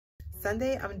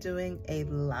Sunday, I'm doing a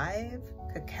live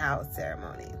cacao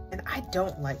ceremony, and I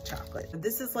don't like chocolate.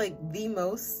 This is like the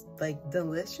most like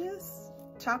delicious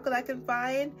chocolate I can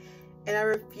find, and I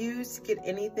refuse to get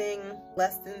anything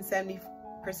less than 70%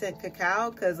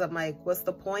 cacao because I'm like, what's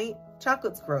the point?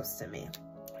 Chocolate's gross to me.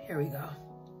 Here we go.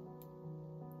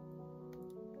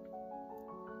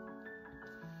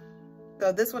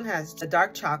 So this one has a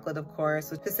dark chocolate, of course,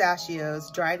 with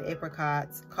pistachios, dried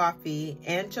apricots, coffee,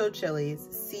 ancho chilies,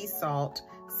 sea salt,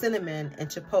 cinnamon, and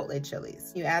chipotle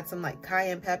chilies. You add some like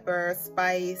cayenne pepper,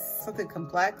 spice, something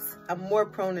complex. I'm more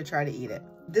prone to try to eat it.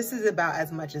 This is about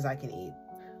as much as I can eat.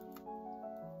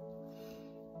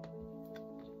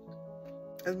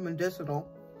 It's medicinal.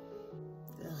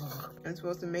 It's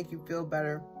supposed to make you feel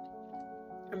better,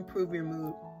 improve your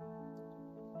mood.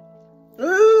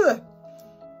 Ugh!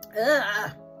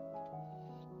 Ugh.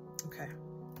 Okay,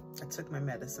 I took my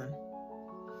medicine.